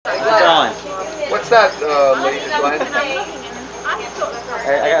that, lady, Glenn?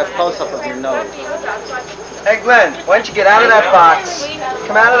 I got a close-up of your nose. Hey, Glenn, why don't you get out of that box?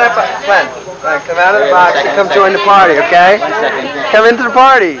 Come out of that box. Glenn, come out of the box and come join the party, okay? 1 second. Come into the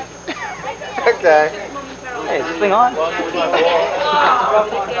party. Okay. Hey, is this thing on? It's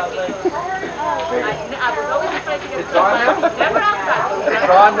on now? It's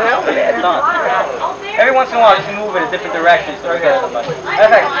on now? Yeah, it's on. Every once in a while, just move in a different direction. So matter of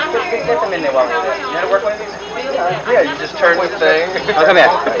fact, get them in there while we're there. You know how to work one of these? Yeah, you just turn the thing. Oh, come here.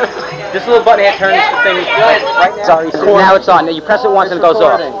 This little button here turns the thing right now. Sorry, now it's on. You press it once and it goes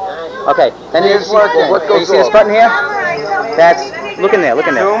off. Okay. Then you see, What goes you see this button here? That's, look in there, look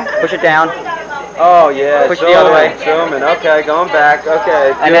in there. Zoom? Push it down. Oh, yeah. Push it the other way. Zooming. Okay, going back.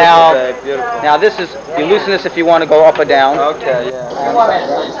 Okay. And now, this is, you loosen this if you want to go up or down. Okay, yeah. You want it.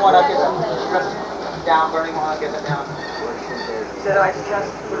 You just want to get it down, burning on, get it down. So I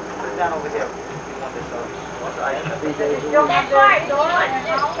suggest put it down over here.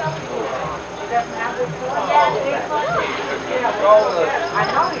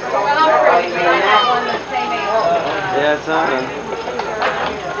 Yeah, it's on.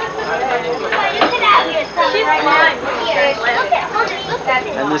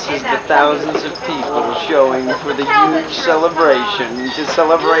 And this is the thousands of people showing for the huge celebration to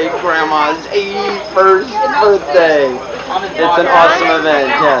celebrate Grandma's 81st birthday. It's an awesome event,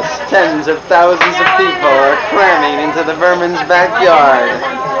 yes. Tens of thousands of people are cramming into the Berman's backyard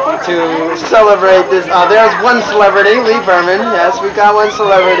to celebrate this. There's one celebrity, Lee Berman. Yes, we got one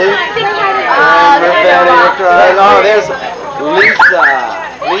celebrity. And we're Fanny 81st. Oh, there's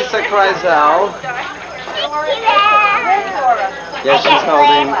Lisa Kreisel. Yes, she's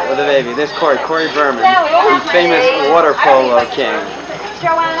holding the baby. There's Corey Berman, the famous water polo king.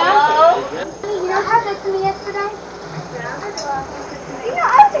 You know how good to me yesterday? You know,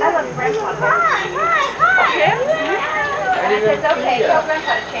 I love Grandpa. Hi. It's okay. Tell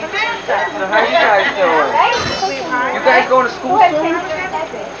Grandpa to change it. So how you guys doing? You guys going to school soon?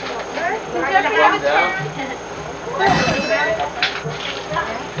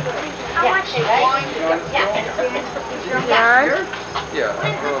 I want you, right? Yeah.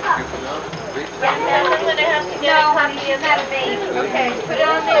 No, honey, she's not a baby. Okay, put it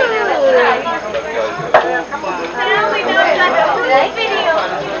on there.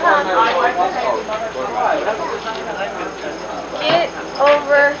 Get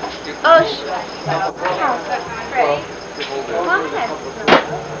over. Oh, ready? Go ahead.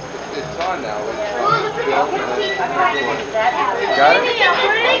 It's on now. Got it?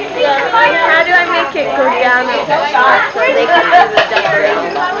 How do I make it go down and so they can see the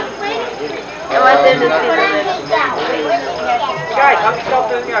decoration? I want them to see the list. Guys, help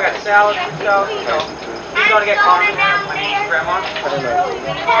yourself to I got salad, so who's going to get coffee? My name's Grandma.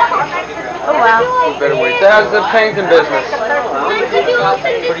 Oh wow. Better wait. How's the painting business? Pretty good.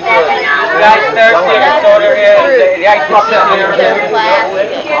 You guys thirsty? The soda here, the ice box up here.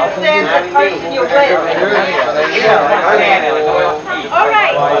 All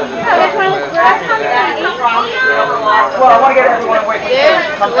right. Well, I want to get everyone away from here.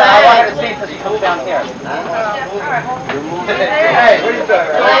 I want to see if she comes down here. Hey, what are you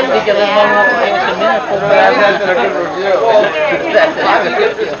doing? I think you'll live long enough to give us a minute for That's a good review.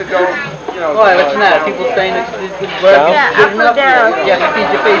 Just to go, you know. Boy, what's the matter? People saying it's good work? Yeah, up or down. You have to feed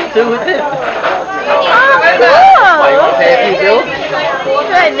your face too with it? Oh, cool. Pay a few bills?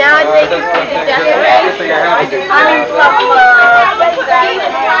 Good, now I think it's pretty decoration.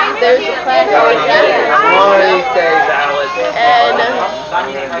 There's a class right there. One of these days, Alice. And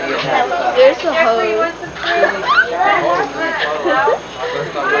there's a hose.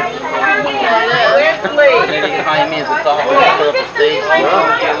 Maybe behind me is a thought when I put up a stage.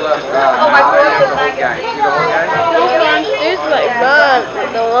 There's my mom,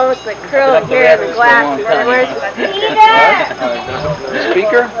 the one with the curly hair and the glasses. Where's the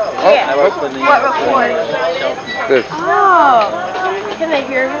Speaker? Yeah. What recording? This. Oh. Can they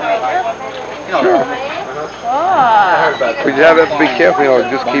hear me right now? Oh. But you have to be careful, you know,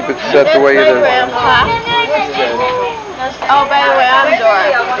 just keep it set the way it That's is. my grandpa. Oh, by the way, I'm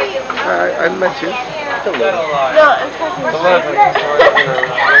Dora. I met you. No, it's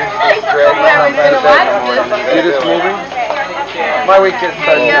You just moving? My week gets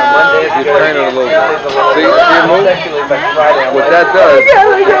started Monday. You're training a little bit. See you move? What that does,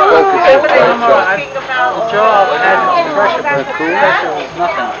 focus is right. The job has pressure, but That's cool. pressure is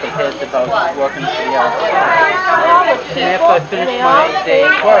nothing compared to about working for the outside. And after I finish my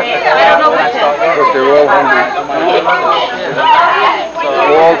day's work, Look, they're all hungry.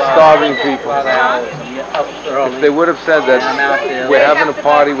 All starving people. If they would have said that we're having a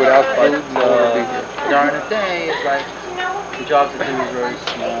party without food, no one would be here. during the day, it's like the jobs that do is very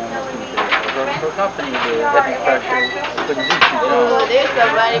small. For a company with heavy pressure, couldn't do 2 jobs. There's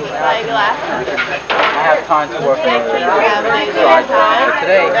somebody with my glasses. I have time to work on the Have a nice side. time. But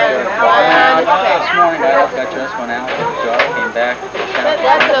today, this morning I got dressed, went out, did a job, came back.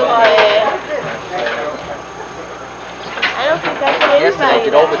 That's okay. I don't think I see Yesterday I anybody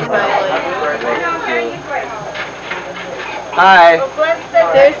did overtime. Hi.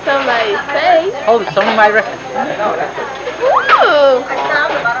 There's somebody's face. Oh, someone might recognize. Ooh.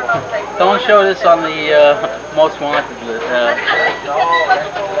 Don't show this on the most wanted list.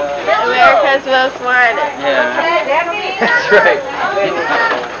 America's Most Wanted. Yeah. That's right.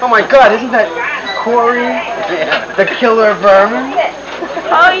 Oh my God, isn't that Corey, the killer Berman?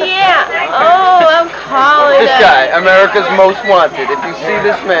 Oh yeah. Oh, I'm calling This him. guy, America's Most Wanted. If you see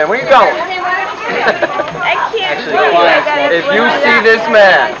this man, where you going? I can't Actually, see. I gotta If you flip it see up. this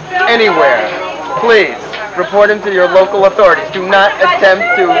man anywhere, please report him to your local authorities. Do not attempt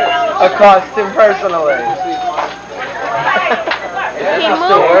to accost him personally. He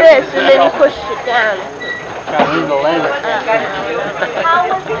moved this and then he pushed it down. Trying to read the language.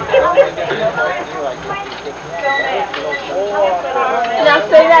 Now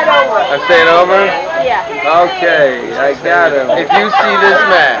say that over. I'm saying over? Yeah. Okay, I got him. If you see this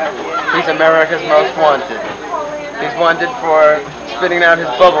man, he's America's Most Wanted. He's wanted for spitting out his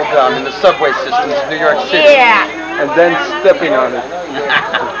bubble gum in the subway systems of New York City. Yeah. And then stepping on it.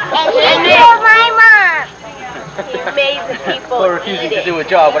 And he killed my mom. He made the people For refusing eat to it. do a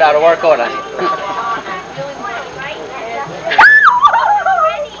job without a work order.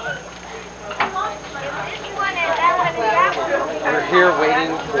 We're here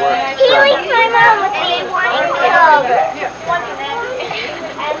waiting for He likes my mom with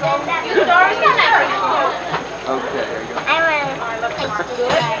Okay, there you go.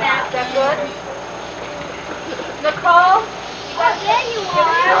 Nicole? There you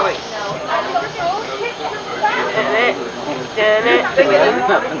are. Dun it.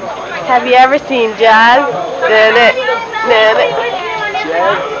 Have you ever seen Jaws? Dun it. Dun it.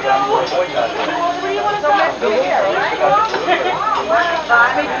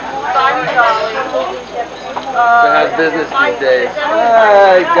 How's business these days?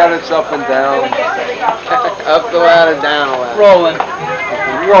 It got its up and down. Up the ladder, down the ladder. Rolling.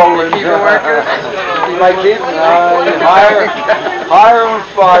 Rolling. Keeping workers? My keep? Hire and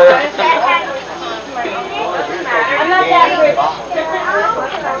fire. I'm not that rich.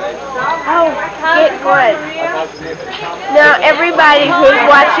 Oh, get good. Now, everybody who's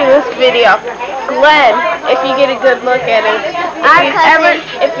watching this video, Glenn, if you get a good look at him,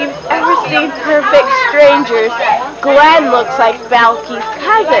 if you've ever seen Perfect Strangers, Glenn looks like Balky's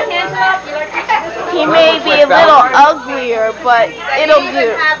cousin. He may be a little uglier, but it'll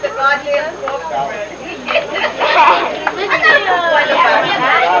do.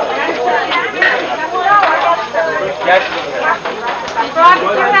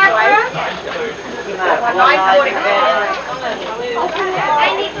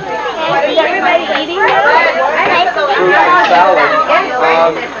 Is everybody eating now? Fruit and salad.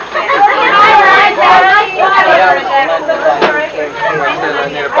 I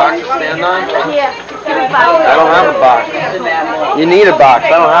need a box to stand on? Yeah. I don't have a box. You need a box. I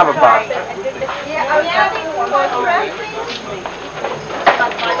don't have a box.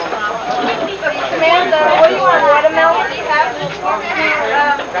 Amanda, what do you want, watermelon?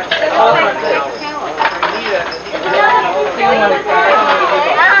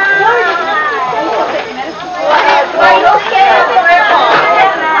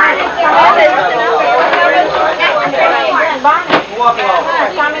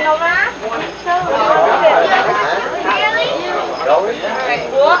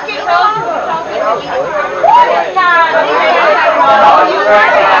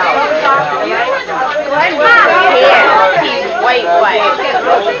 Wait.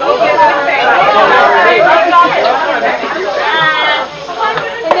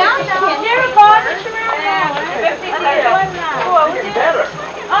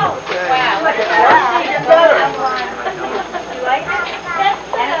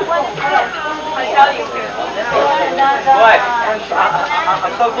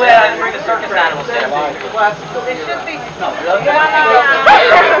 I'm so glad I didn't bring the circus animals in. They should be. No, really?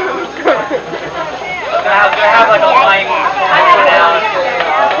 They have like a line down.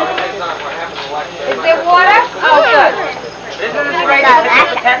 Is there water? Oh, good. Isn't this great?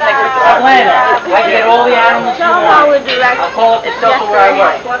 Glenn, I can get all the animals you want. I'll call it the shelter where I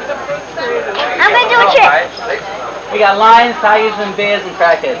work. I'm going to do a trick. We got lions, tigers, and bears, and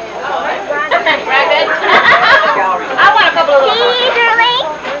crackheads. I want a couple of those.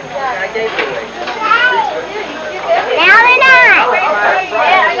 I gave it away.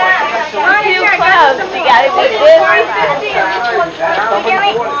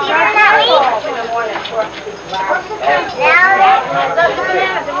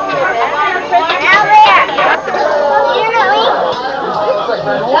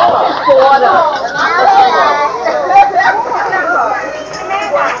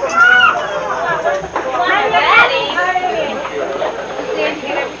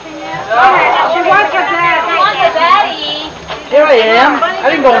 I am. I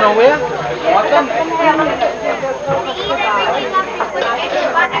didn't go nowhere. Want them?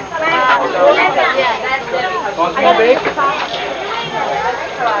 Want some more bacon?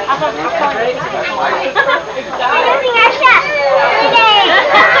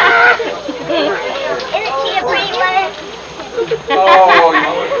 Oh,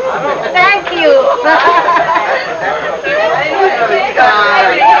 thank you.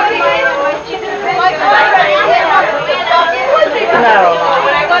 no.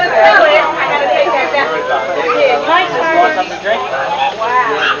 When I go to sell it, I gotta take that down. Want something to drink?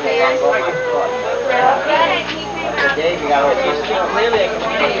 Dave, you got all this. Clearly,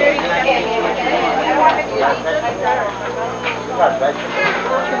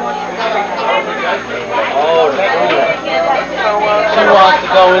 Oh, she wants to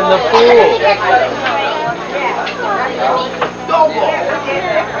go in the pool.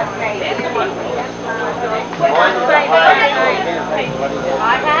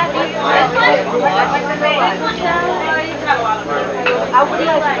 I would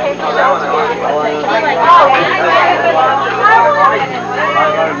like to take